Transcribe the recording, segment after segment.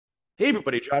Hey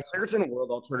everybody, Josh Sigurdson, World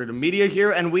Alternative Media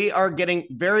here, and we are getting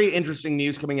very interesting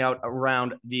news coming out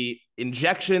around the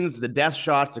injections, the death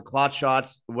shots, the clot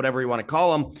shots, whatever you want to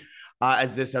call them.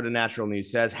 As this out of Natural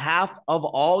News says, half of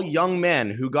all young men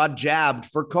who got jabbed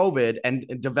for COVID and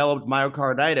developed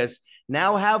myocarditis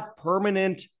now have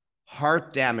permanent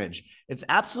heart damage. It's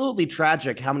absolutely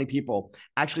tragic how many people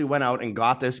actually went out and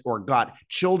got this, or got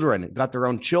their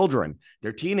own children,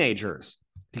 their teenagers,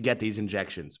 to get these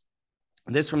injections.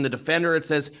 This from the Defender. It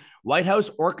says White House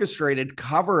orchestrated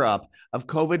cover up of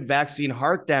COVID vaccine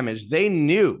heart damage. They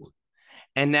knew.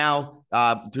 And now,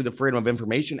 through the Freedom of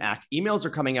Information Act, emails are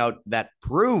coming out that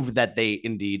prove that they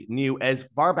indeed knew as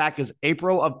far back as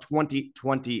April of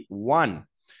 2021.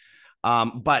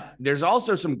 But there's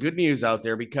also some good news out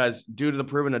there, because due to the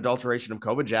proven adulteration of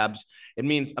COVID jabs, it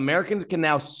means Americans can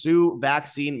now sue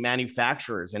vaccine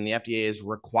manufacturers, and the FDA is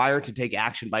required to take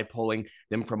action by pulling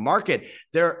them from market.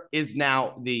 There is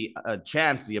now the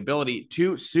ability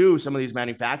to sue some of these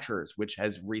manufacturers, which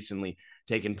has recently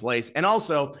taken place. And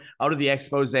also, out of the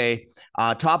expose,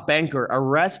 top banker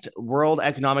arrest World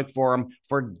Economic Forum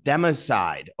for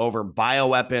democide over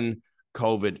bioweapon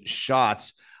COVID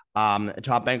shots.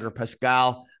 Top banker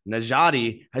Pascal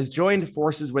Najadi has joined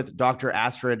forces with Dr.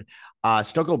 Astrid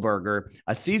Stuckelberger,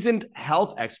 a seasoned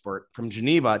health expert from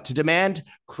Geneva, to demand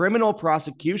criminal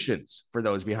prosecutions for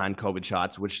those behind COVID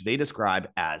shots, which they describe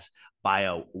as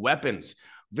bioweapons.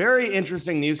 Very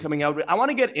interesting news coming out. I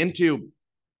want to get into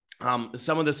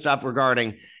some of the stuff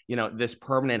regarding, this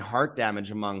permanent heart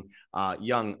damage among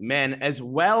young men, as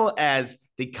well as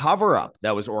the cover-up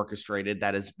that was orchestrated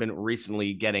that has been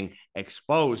recently getting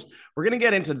exposed. We're going to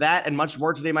get into that and much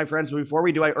more today, my friends. But before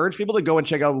we do, I urge people to go and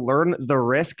check out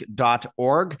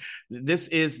learntherisk.org. This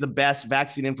is the best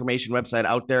vaccine information website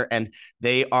out there, and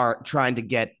they are trying to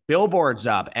get billboards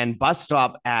up and bus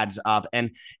stop ads up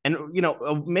and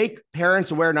make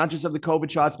parents aware not just of the COVID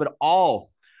shots, but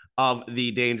all of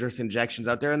the dangerous injections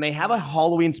out there. And they have a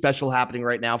Halloween special happening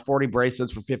right now, 40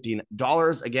 bracelets for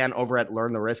 $15, again, over at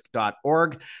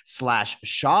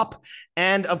learntherisk.org/shop.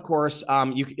 And of course,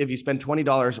 if you spend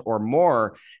 $20 or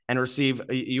more and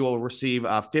you will receive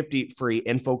 50 free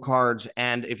info cards.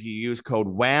 And if you use code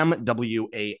WAM,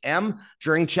 WAM,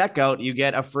 during checkout, you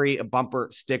get a free bumper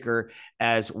sticker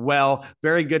as well.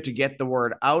 Very good to get the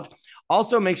word out.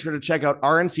 Also, make sure to check out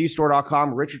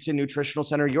rncstore.com, Richardson Nutritional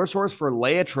Center, your source for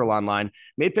Laetrile online,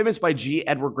 made famous by G.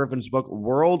 Edward Griffin's book,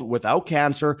 World Without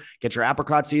Cancer. Get your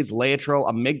apricot seeds, Laetrile,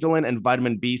 amygdalin, and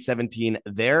vitamin B17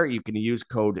 there. You can use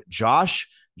code JOSH,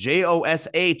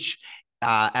 JOSH,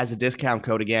 as a discount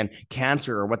code. Again,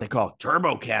 cancer, or what they call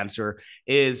turbo cancer,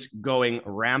 is going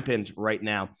rampant right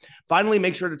now. Finally,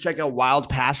 make sure to check out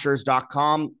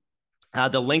wildpastures.com.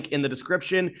 The link in the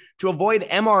description to avoid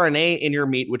mRNA in your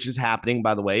meat, which is happening,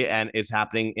 by the way, and it's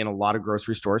happening in a lot of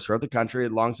grocery stores throughout the country,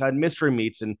 alongside mystery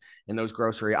meats in those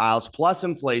grocery aisles, plus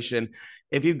inflation.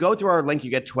 If you go through our link, you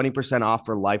get 20% off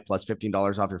for life, plus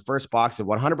 $15 off your first box of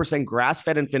 100%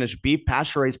 grass-fed and finished beef,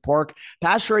 pasture-raised pork,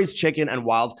 pasture-raised chicken, and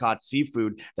wild-caught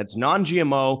seafood that's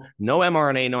non-GMO, no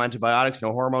mRNA, no antibiotics,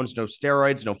 no hormones, no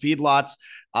steroids, no feedlots,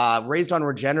 raised on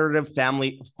regenerative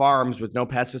family farms with no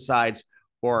pesticides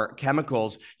or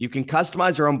chemicals. You can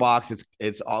customize your own box.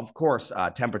 It's of course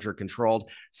temperature controlled,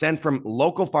 sent from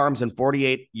local farms in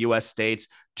 48 US states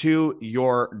to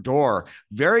your door.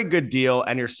 Very good deal,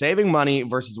 and you're saving money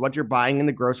versus what you're buying in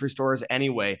the grocery stores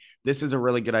anyway. This is a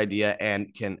really good idea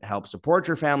and can help support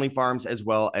your family farms as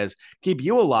well as keep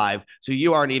you alive, so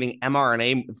you aren't eating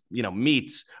mRNA,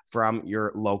 meats from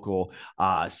your local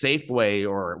Safeway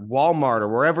or Walmart or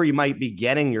wherever you might be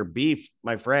getting your beef.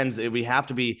 My friends, we have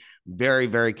to be very,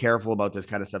 very careful about this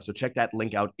kind of stuff. So check that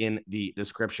link out in the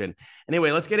description.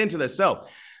 Anyway, let's get into this. So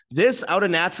this out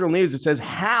of Natural News, it says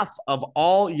half of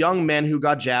all young men who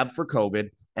got jabbed for COVID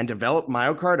and developed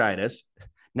myocarditis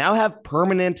now have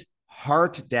permanent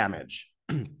heart damage.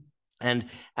 And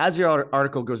as the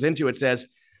article goes into, it says,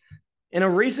 in a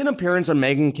recent appearance on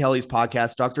Megyn Kelly's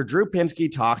podcast, Dr. Drew Pinsky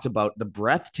talked about the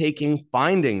breathtaking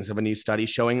findings of a new study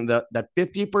showing that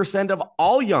 50% of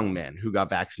all young men who got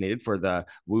vaccinated for the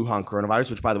Wuhan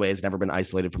coronavirus, which, by the way, has never been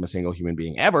isolated from a single human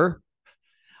being ever,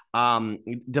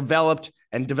 developed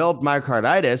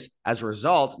myocarditis. As a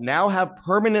result, now have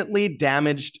permanently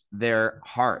damaged their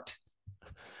heart.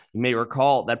 You may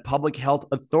recall that public health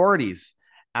authorities,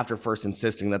 after first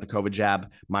insisting that the COVID jab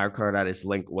myocarditis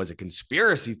link was a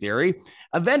conspiracy theory,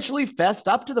 eventually fessed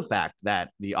up to the fact that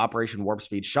the Operation Warp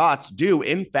Speed shots do,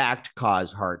 in fact,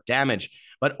 cause heart damage,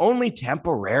 but only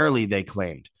temporarily, they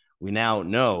claimed. We now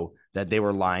know that they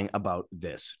were lying about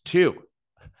this too.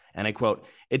 And I quote,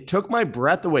 "It took my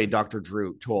breath away," Dr.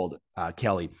 Drew told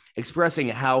Kelly, expressing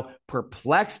how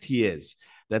perplexed he is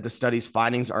that the study's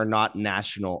findings are not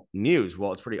national news.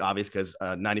 Well, it's pretty obvious because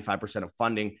 95% of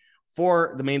funding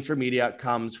for the mainstream media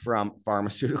comes from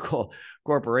pharmaceutical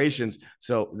corporations.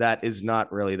 So that is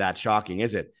not really that shocking,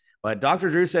 is it? But Dr.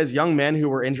 Drew says young men who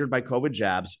were injured by COVID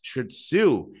jabs should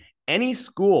sue any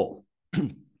school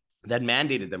that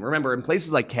mandated them. Remember, in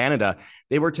places like Canada,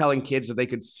 they were telling kids that they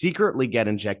could secretly get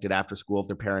injected after school if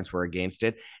their parents were against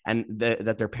it, and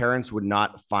that their parents would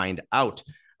not find out.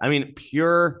 I mean,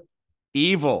 pure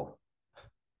evil.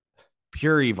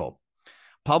 Pure evil.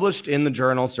 Published in the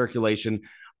journal Circulation,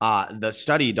 the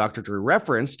study Dr. Drew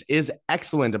referenced is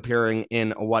excellent, appearing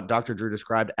in what Dr. Drew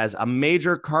described as a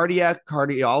major cardiac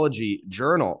cardiology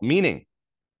journal, meaning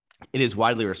it is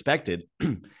widely respected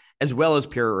as well as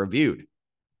peer reviewed.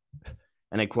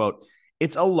 And I quote,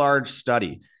 "It's a large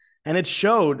study, and it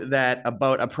showed that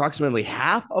about approximately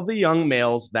half of the young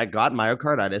males that got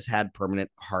myocarditis had permanent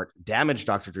heart damage,"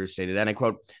 Dr. Drew stated. And I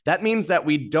quote, "That means that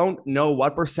we don't know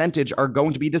what percentage are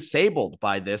going to be disabled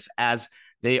by this as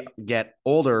they get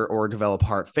older or develop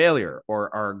heart failure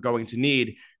or are going to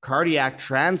need cardiac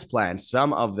transplants.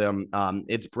 Some of them,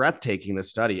 it's breathtaking, the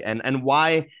study. And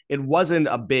why it wasn't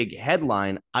a big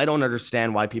headline, I don't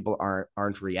understand why people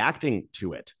aren't reacting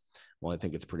to it. Well, I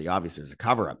think it's pretty obvious there's a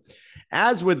cover-up.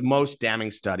 As with most damning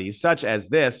studies, such as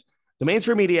this, the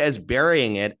mainstream media is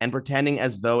burying it and pretending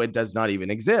as though it does not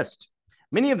even exist.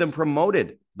 Many of them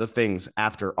promoted the things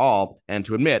after all, and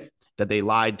to admit that they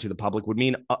lied to the public would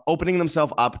mean opening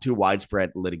themselves up to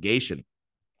widespread litigation,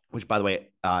 which, by the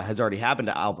way, has already happened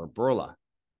to Albert Bourla,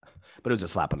 but it was a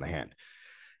slap on the hand.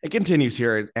 It continues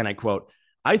here, and I quote,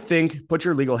 "I think, put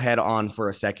your legal head on for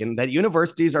a second, that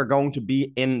universities are going to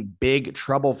be in big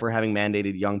trouble for having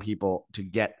mandated young people to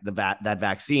get that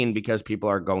vaccine because people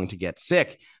are going to get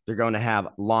sick. They're going to have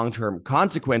long-term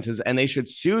consequences, and they should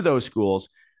sue those schools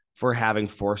for having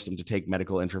forced them to take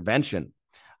medical intervention,"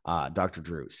 Dr.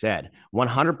 Drew said.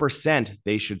 100%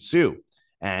 they should sue.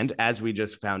 And as we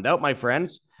just found out, my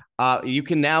friends, you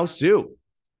can now sue.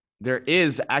 There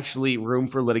is actually room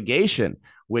for litigation,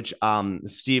 which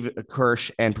Steve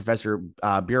Kirsch and Professor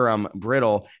Biram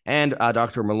Brittle and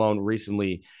Dr. Malone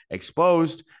recently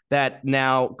exposed, that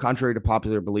now, contrary to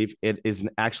popular belief, it is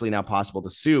actually now possible to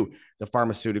sue the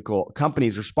pharmaceutical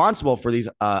companies responsible for these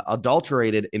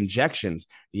adulterated injections,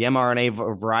 the mRNA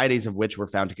varieties of which were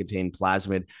found to contain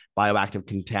plasmid bioactive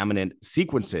contaminant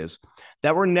sequences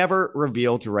that were never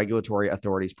revealed to regulatory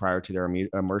authorities prior to their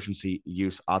emergency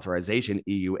use authorization,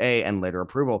 EUA, and later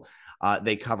approval.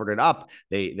 They covered it up.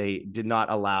 They did not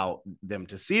allow them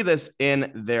to see this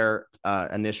in their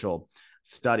initial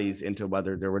studies into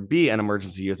whether there would be an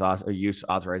emergency use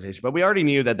authorization. But we already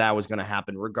knew that that was going to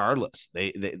happen regardless.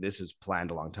 This is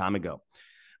planned a long time ago.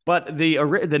 But the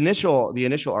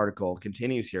initial article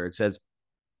continues here. It says,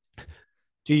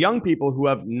 "To young people who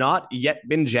have not yet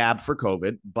been jabbed for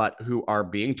COVID, but who are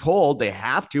being told they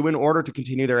have to in order to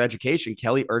continue their education,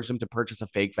 Kelly urged them to purchase a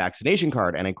fake vaccination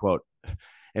card." And I quote,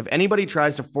 "If anybody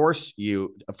tries to force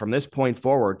you from this point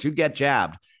forward to get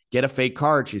jabbed, get a fake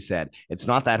card," she said. "It's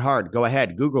not that hard. Go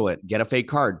ahead, Google it. Get a fake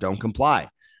card. Don't comply."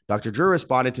 Dr. Drew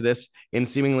responded to this in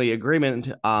seeming agreement,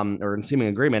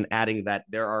 adding that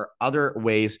there are other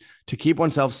ways to keep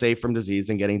oneself safe from disease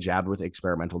than getting jabbed with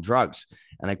experimental drugs.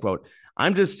 And I quote,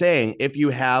 "I'm just saying, if you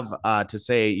have to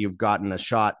say you've gotten a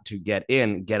shot to get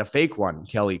in, get a fake one,"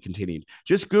 Kelly continued.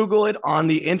 "Just Google it on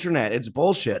the internet. It's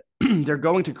bullshit. They're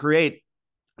going to create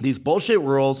these bullshit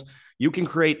rules. You can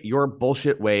create your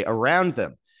bullshit way around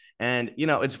them." And, you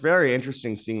know, it's very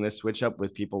interesting seeing this switch up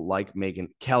with people like Megyn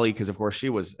Kelly, because, of course, she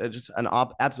was just an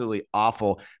absolutely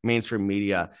awful mainstream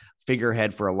media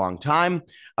figurehead for a long time.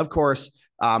 Of course,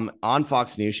 on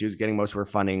Fox News, she was getting most of her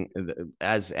funding,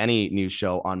 as any news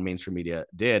show on mainstream media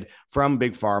did, from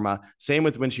Big Pharma. Same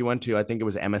with when she went to, I think it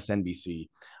was MSNBC.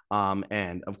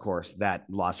 And of course, that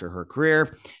lost her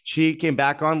career. She came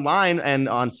back online and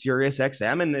on Sirius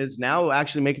XM and is now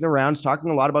actually making the rounds, talking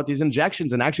a lot about these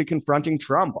injections and actually confronting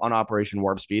Trump on Operation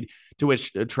Warp Speed, to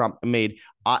which Trump made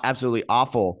absolutely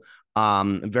awful,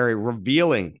 very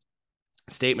revealing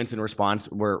statements in response.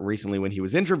 Where recently, when he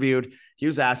was interviewed, he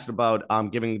was asked about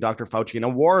giving Dr. Fauci an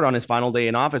award on his final day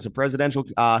in office, a presidential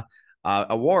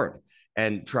award.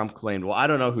 And Trump claimed, "Well, I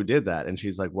don't know who did that." And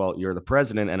she's like, "Well, you're the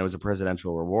president, and it was a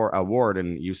presidential award,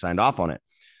 and you signed off on it."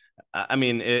 I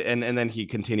mean, and then he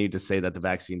continued to say that the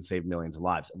vaccine saved millions of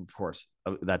lives. Of course,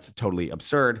 that's totally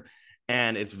absurd.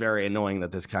 And it's very annoying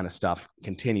that this kind of stuff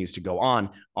continues to go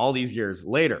on all these years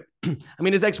later. I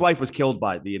mean, his ex-wife was killed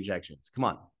by the injections. Come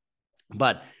on.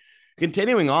 But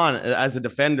Continuing on, as a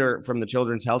defender from the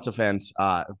Children's Health Defense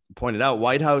pointed out,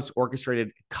 White House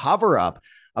orchestrated cover-up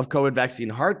of COVID vaccine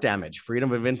heart damage.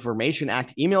 Freedom of Information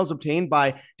Act emails obtained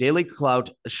by Daily Clout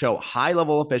show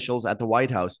high-level officials at the White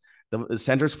House, the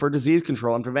Centers for Disease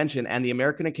Control and Prevention, and the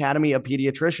American Academy of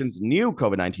Pediatricians' new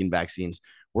COVID-19 vaccines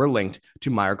were linked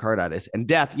to myocarditis and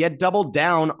death, yet doubled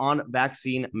down on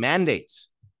vaccine mandates.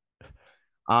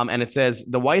 And it says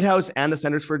the White House and the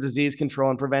Centers for Disease Control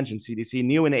and Prevention, CDC,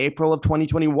 knew in April of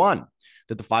 2021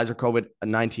 that the Pfizer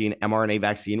COVID-19 mRNA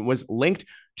vaccine was linked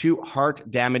to heart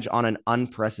damage on an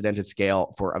unprecedented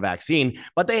scale for a vaccine,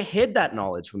 but they hid that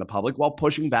knowledge from the public while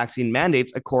pushing vaccine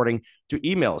mandates, according to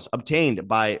emails obtained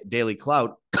by Daily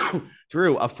Clout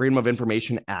through a Freedom of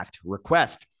Information Act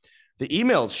request. The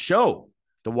emails show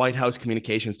the White House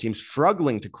communications team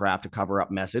struggling to craft a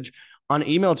cover-up message on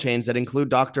email chains that include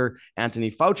Dr.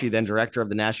 Anthony Fauci, then director of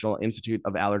the National Institute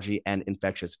of Allergy and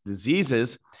Infectious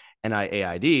Diseases,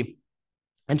 NIAID,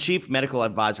 and chief medical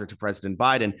advisor to President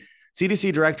Biden,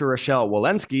 CDC Director Rochelle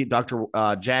Walensky, Dr.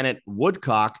 Janet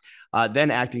Woodcock,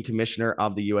 then acting commissioner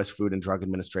of the U.S. Food and Drug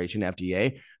Administration,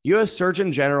 FDA, U.S.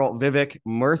 Surgeon General Vivek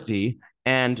Murthy,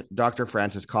 and Dr.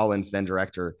 Francis Collins, then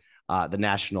director the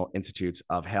National Institutes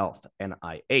of Health,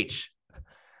 NIH.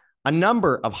 A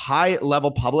number of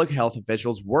high-level public health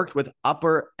officials worked with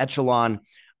upper echelon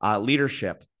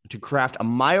leadership to craft a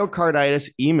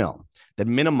myocarditis email that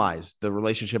minimized the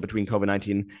relationship between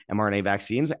COVID-19 mRNA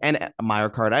vaccines and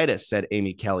myocarditis, said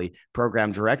Amy Kelly,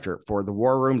 program director for the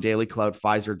War Room Daily Clout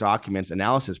Pfizer Documents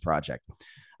Analysis Project.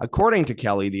 According to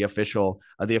Kelly, the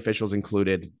officials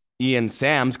included Ian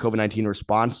Sams, COVID-19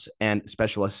 response and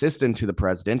special assistant to the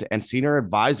president, and senior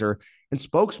advisor and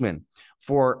spokesman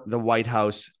for the White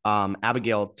House,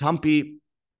 Abigail Tumpy,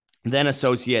 then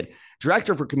associate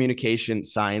director for communication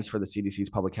science for the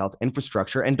CDC's public health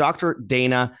infrastructure, and Dr.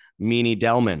 Dana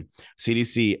Meany-Delman,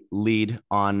 CDC lead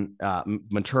on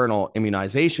maternal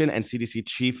immunization and CDC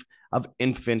chief of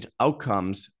infant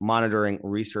outcomes monitoring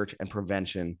research and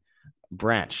prevention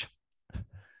branch.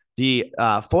 The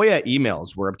FOIA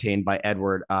emails were obtained by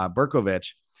Edward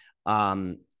Berkovich,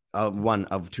 one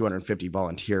of 250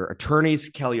 volunteer attorneys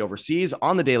Kelly oversees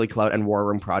on the Daily Clout and War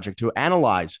Room project to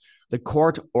analyze the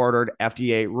court-ordered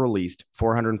FDA-released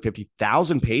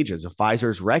 450,000 pages of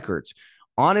Pfizer's records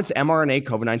on its mRNA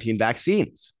COVID-19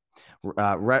 vaccines.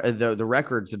 The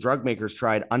records the drug makers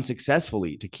tried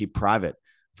unsuccessfully to keep private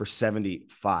for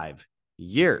 75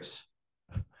 years.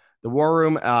 The War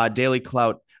Room Daily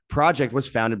Clout project was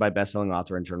founded by bestselling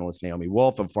author and journalist Naomi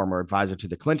Wolf, a former advisor to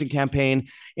the Clinton campaign,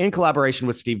 in collaboration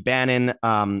with Steve Bannon,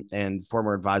 and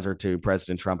former advisor to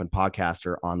President Trump and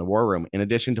podcaster on the War Room. In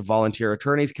addition to volunteer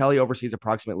attorneys, Kelly oversees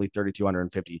approximately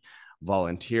 3,250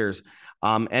 volunteers.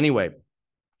 Anyway,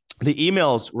 the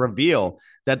emails reveal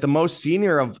that the most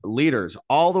senior of leaders,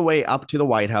 all the way up to the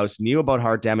White House, knew about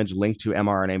heart damage linked to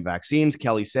mRNA vaccines,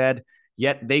 Kelly said,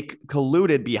 yet they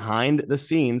colluded behind the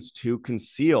scenes to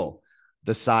conceal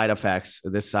this side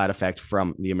effect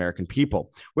from the American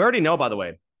people. We already know, by the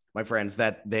way, my friends,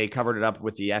 that they covered it up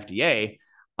with the FDA.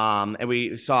 And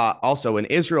we saw also in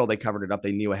Israel, they covered it up.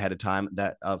 They knew ahead of time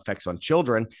that effects on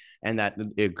children and that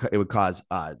it would cause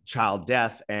child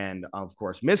death and, of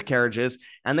course, miscarriages.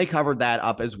 And they covered that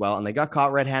up as well. And they got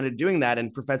caught red-handed doing that.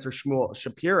 And Professor Shmuel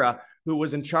Shapira, who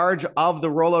was in charge of the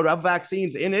rollout of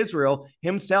vaccines in Israel,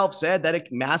 himself said that it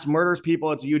mass murders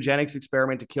people. It's a eugenics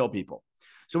experiment to kill people.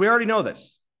 So we already know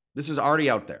this. This is already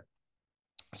out there.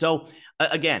 So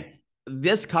again,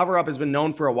 this cover-up has been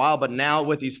known for a while, but now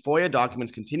with these FOIA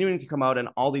documents continuing to come out and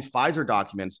all these Pfizer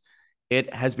documents,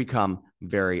 it has become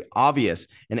very obvious.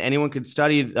 And anyone could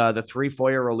study the 3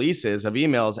 FOIA releases of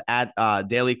emails at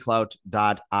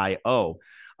dailyclout.io.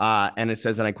 And it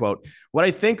says, and I quote, "What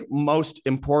I think most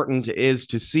important is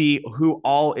to see who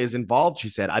all is involved," she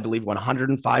said. "I believe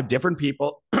 105 different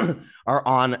people are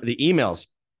on the emails.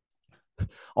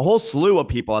 A whole slew of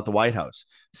people at the White House,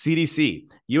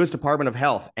 CDC, U.S. Department of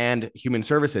Health and Human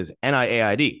Services,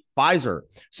 NIAID, Pfizer,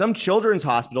 some children's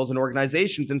hospitals and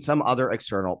organizations, and some other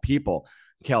external people,"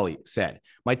 Kelly said.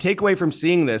 "My takeaway from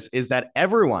seeing this is that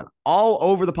everyone all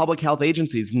over the public health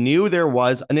agencies knew there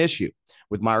was an issue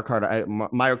with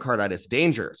myocarditis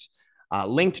dangers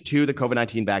linked to the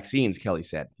COVID-19 vaccines," Kelly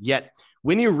said. "Yet,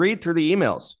 when you read through the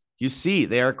emails, you see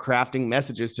they are crafting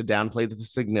messages to downplay the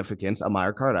significance of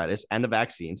myocarditis and the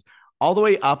vaccines all the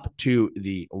way up to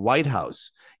the White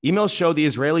House. Emails show the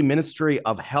Israeli Ministry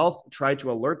of Health tried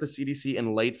to alert the CDC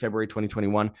in late February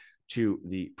 2021 to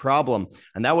the problem."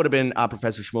 And that would have been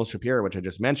Professor Shmuel Shapira, which I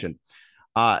just mentioned.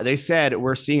 They said,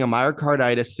 "We're seeing a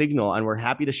myocarditis signal and we're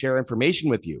happy to share information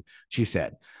with you," she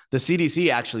said. The CDC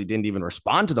actually didn't even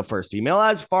respond to the first email,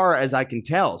 as far as I can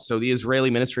tell. So the Israeli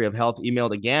Ministry of Health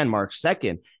emailed again March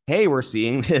 2nd. Hey, we're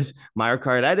seeing this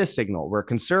myocarditis signal. We're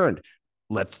concerned.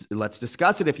 Let's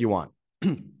discuss it if you want.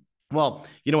 Well,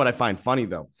 you know what I find funny,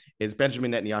 though, is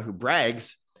Benjamin Netanyahu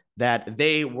brags that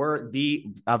they were the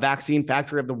vaccine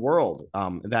factory of the world,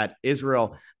 that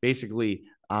Israel basically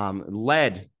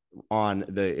led on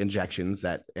the injections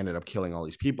that ended up killing all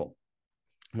these people.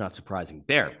 Not surprising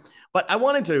there. But I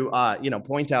wanted to,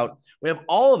 point out, we have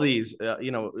all of these,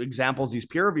 examples, these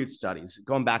peer-reviewed studies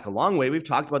going back a long way. We've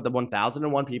talked about the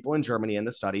 1,001 people in Germany in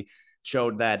the study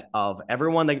showed that of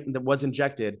everyone that was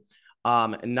injected,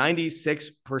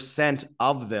 96%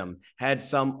 of them had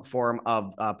some form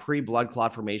of pre-blood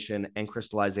clot formation and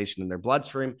crystallization in their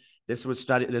bloodstream. This was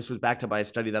backed up by a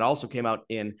study that also came out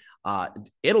in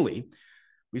Italy.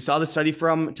 We saw the study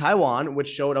from Taiwan, which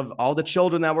showed of all the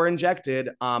children that were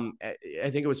injected, I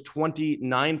think it was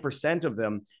 29% of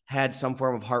them had some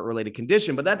form of heart-related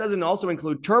condition. But that doesn't also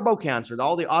include turbo cancer,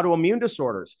 all the autoimmune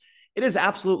disorders. It is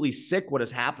absolutely sick what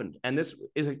has happened. And this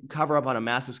is a cover up on a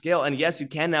massive scale. And yes, you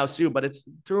can now sue, but it's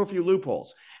through a few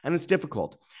loopholes and it's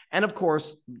difficult. And of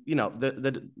course,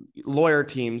 the lawyer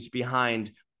teams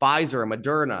behind Pfizer and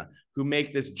Moderna who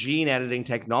make this gene editing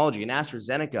technology, and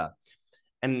AstraZeneca,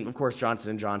 and of course,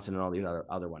 Johnson & Johnson and all these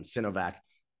other ones, Sinovac,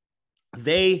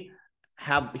 they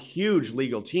have huge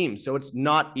legal teams. So it's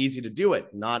not easy to do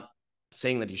it. Not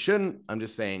saying that you shouldn't. I'm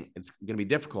just saying it's going to be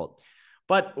difficult.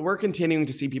 But we're continuing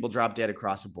to see people drop dead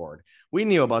across the board. We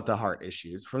knew about the heart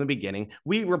issues from the beginning.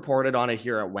 We reported on it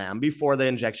here at WHAM before the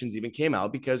injections even came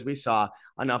out because we saw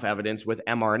enough evidence with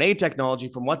mRNA technology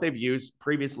from what they've used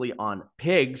previously on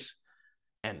pigs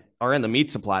and are in the meat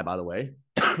supply, by the way.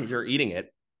 You're eating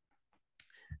it.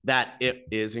 That it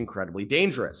is incredibly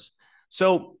dangerous.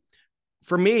 So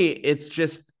for me, it's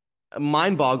just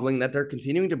mind-boggling that they're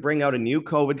continuing to bring out a new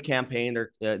COVID campaign.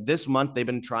 This month, they've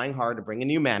been trying hard to bring in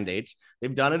new mandates.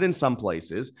 They've done it in some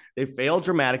places. They failed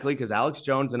dramatically because Alex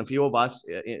Jones and a few of us,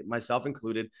 myself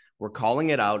included, were calling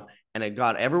it out, and it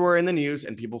got everywhere in the news,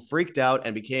 and people freaked out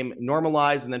and became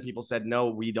normalized, and then people said,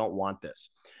 no, we don't want this.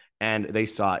 And they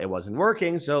saw it wasn't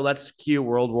working. So let's cue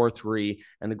World War III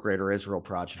and the Greater Israel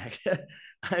Project.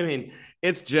 I mean,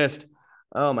 it's just,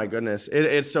 oh my goodness,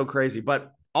 it's so crazy.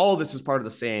 But all of this is part of the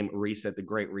same reset, the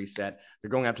Great Reset. They're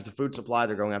going after the food supply.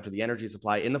 They're going after the energy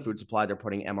supply. In the food supply, they're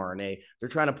putting mRNA. They're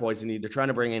trying to poison you. They're trying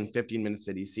to bring in 15-minute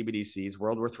cities, CBDCs.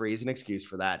 World War III is an excuse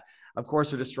for that. Of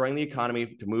course, they're destroying the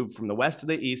economy to move from the West to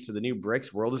the East to the new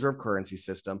BRICS world reserve currency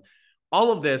system.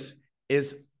 All of this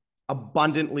is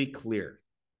abundantly clear.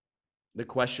 The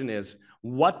question is,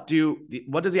 what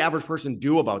does the average person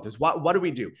do about this? What do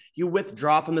we do? You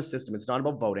withdraw from the system. It's not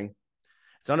about voting.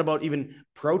 It's not about even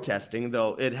protesting,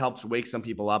 though it helps wake some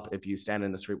people up if you stand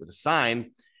in the street with a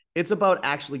sign. It's about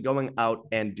actually going out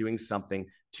and doing something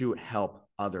to help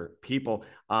other people.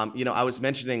 I was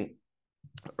mentioning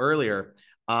earlier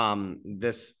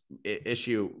this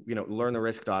issue,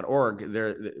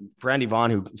 learntherisk.org. Brandy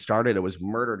Vaughn, who started it, was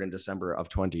murdered in December of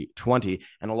 2020.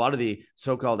 And a lot of the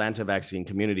so-called anti-vaccine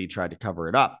community tried to cover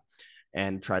it up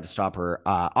and tried to stop her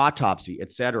autopsy,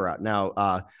 etc.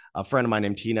 Now, a friend of mine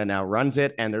named Tina now runs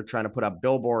it, and they're trying to put up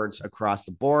billboards across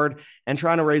the board and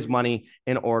trying to raise money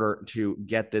in order to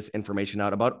get this information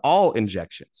out about all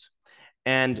injections.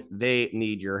 And they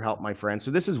need your help, my friend. So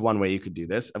this is one way you could do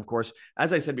this. Of course,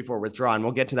 as I said before, withdraw, and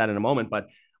we'll get to that in a moment, but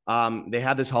they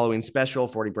have this Halloween special,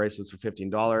 40 bracelets for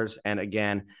 $15. And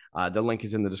again, the link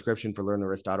is in the description for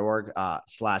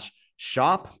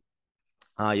learntherisk.org/shop.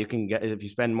 You can get, if you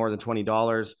spend more than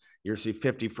 $20, you receive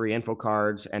 50 free info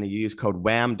cards, and you use code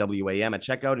WHAM, WAM at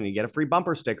checkout, and you get a free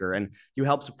bumper sticker, and you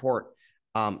help support,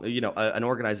 an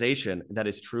organization that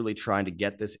is truly trying to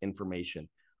get this information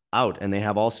out. And they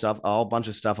have all bunch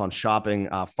of stuff on shopping,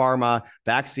 pharma,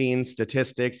 vaccines,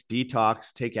 statistics,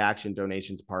 detox, take action,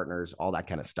 donations, partners, all that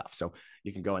kind of stuff. So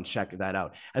you can go and check that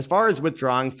out. As far as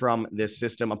withdrawing from this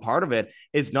system, a part of it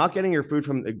is not getting your food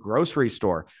from the grocery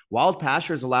store. Wild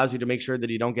Pastures allows you to make sure that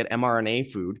you don't get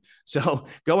mRNA food. So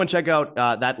go and check out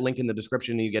that link in the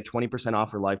description, and you get 20%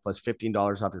 off for life plus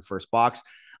 $15 off your first box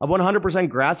of 100%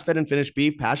 grass-fed and finished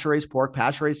beef, pasture-raised pork,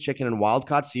 pasture-raised chicken, and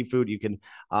wild-caught seafood. You can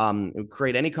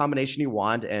create any combination you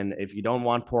want, and if you don't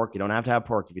want pork, you don't have to have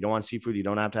pork. If you don't want seafood, you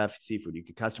don't have to have seafood. You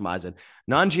can customize it.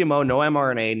 Non-GMO, no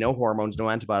mRNA, no hormones, no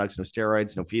antibiotics, no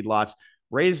steroids, no feedlots.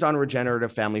 Raised on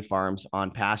regenerative family farms on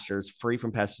pastures, free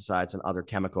from pesticides and other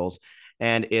chemicals.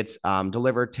 And it's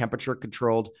delivered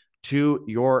temperature-controlled to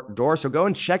your door. So go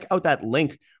and check out that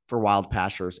link for wild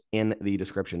pastures in the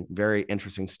description. Very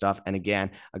interesting stuff. And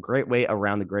again, a great way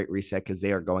around the Great Reset because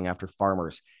they are going after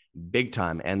farmers big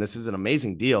time. And this is an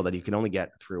amazing deal that you can only get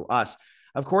through us.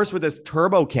 Of course, with this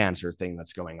turbo cancer thing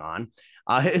that's going on,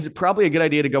 it's probably a good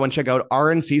idea to go and check out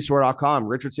rncstore.com,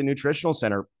 Richardson Nutritional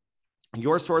Center,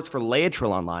 your source for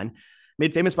Laetrile online.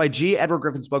 Made famous by G. Edward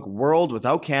Griffin's book, World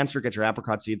Without Cancer. Get your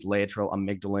apricot seeds, Laetrile,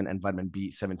 amygdalin, and vitamin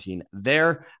B17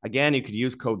 there. Again, you could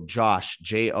use code JOSH,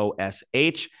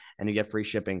 JOSH, and you get free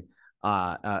shipping.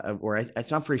 Or it's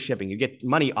not free shipping. You get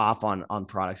money off on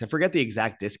products. I forget the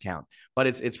exact discount, but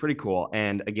it's pretty cool.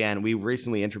 And again, we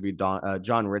recently interviewed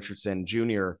John Richardson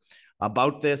Jr.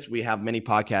 about this. We have many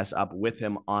podcasts up with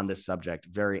him on this subject.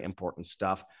 Very important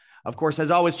stuff. Of course, as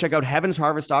always, check out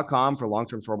heavensharvest.com for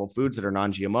long-term storable foods that are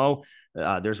non-GMO.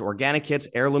 There's organic kits,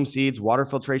 heirloom seeds, water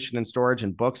filtration and storage,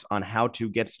 and books on how to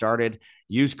get started.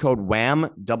 Use code WAM,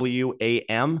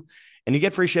 W-A-M, and you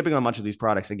get free shipping on much of these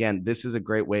products. Again, this is a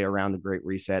great way around the Great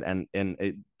Reset, and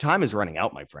time is running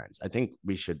out, my friends. I think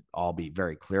we should all be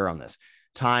very clear on this.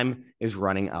 Time is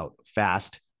running out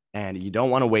fast, and you don't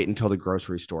want to wait until the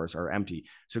grocery stores are empty.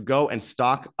 So go and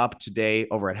stock up today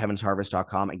over at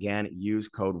heavensharvest.com. Again, use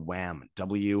code WAM,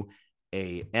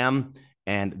 W-A-M.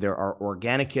 And there are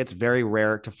organic kits, very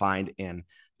rare to find in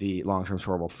the long-term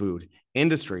storable food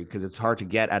industry because it's hard to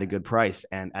get at a good price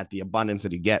and at the abundance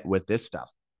that you get with this stuff.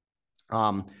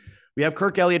 We have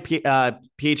Kirk Elliott,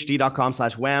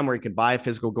 phd.com/wham, where you can buy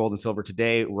physical gold and silver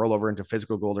today, roll over into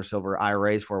physical gold or silver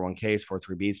IRAs, 401ks,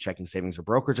 403bs, checking savings or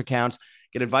brokerage accounts.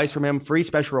 Get advice from him, free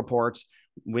special reports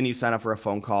when you sign up for a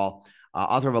phone call.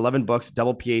 Author of 11 books,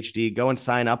 double PhD. Go and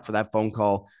sign up for that phone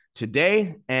call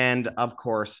today. And of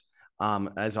course,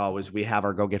 as always, we have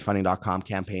our gogetfunding.com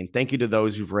campaign. Thank you to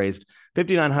those who've raised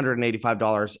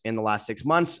 $5,985 in the last 6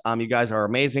 months. You guys are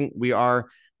amazing. We are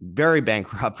very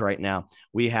bankrupt right now.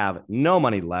 We have no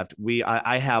money left.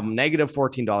 I have negative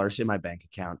 $14 in my bank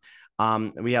account.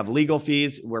 We have legal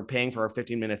fees. We're paying for our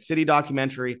 15-minute city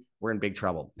documentary. We're in big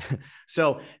trouble.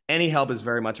 So any help is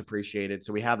very much appreciated.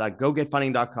 So we have that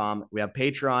gogetfunding.com. We have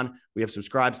Patreon. We have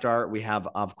Subscribestar. We have,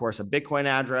 of course, a Bitcoin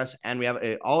address, and we have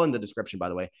all in the description, by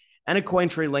the way, and a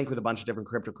CoinTree link with a bunch of different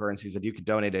cryptocurrencies that you could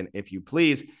donate in if you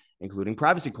please, including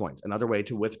privacy coins, another way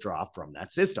to withdraw from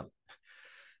that system.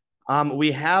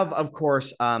 We have, of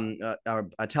course,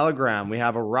 a Telegram. We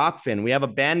have a Rockfin. We have a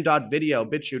Band.video,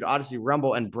 BitChute, Odyssey,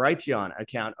 Rumble, and Brighteon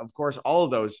account. Of course, all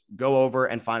of those, go over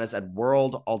and find us at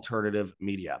World Alternative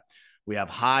Media. We have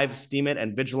Hive, Steemit,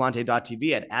 and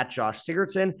Vigilante.tv at Josh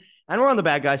Sigurdsson. And we're on the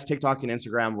bad guys, TikTok and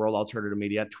Instagram, World Alternative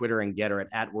Media, Twitter and Getter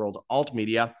at World Alt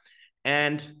Media.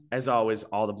 And as always,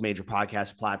 all the major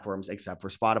podcast platforms except for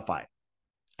Spotify.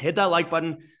 Hit that like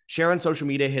button, share on social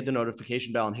media, hit the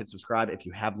notification bell, and hit subscribe if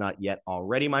you have not yet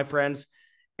already, my friends.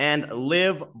 And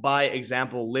live by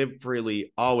example, live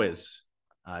freely, always.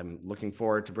 I'm looking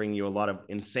forward to bringing you a lot of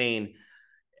insane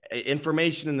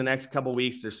information in the next couple of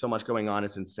weeks. There's so much going on.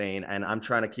 It's insane. And I'm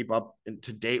trying to keep up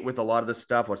to date with a lot of this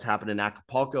stuff, what's happened in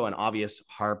Acapulco, an obvious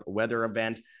HARP weather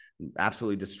event.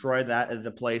 Absolutely destroyed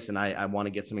the place, and I want to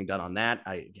get something done on that.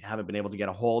 I haven't been able to get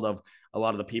a hold of a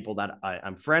lot of the people that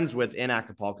I'm friends with in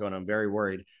Acapulco, and I'm very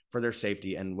worried for their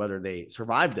safety and whether they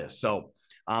survive this. So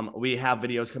we have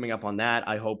videos coming up on that,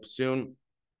 I hope soon.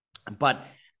 But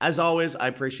as always, I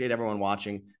appreciate everyone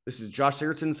watching. This is Josh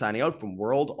Sigurdsson signing out from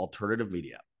World Alternative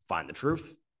Media. Find the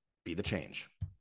truth, be the change.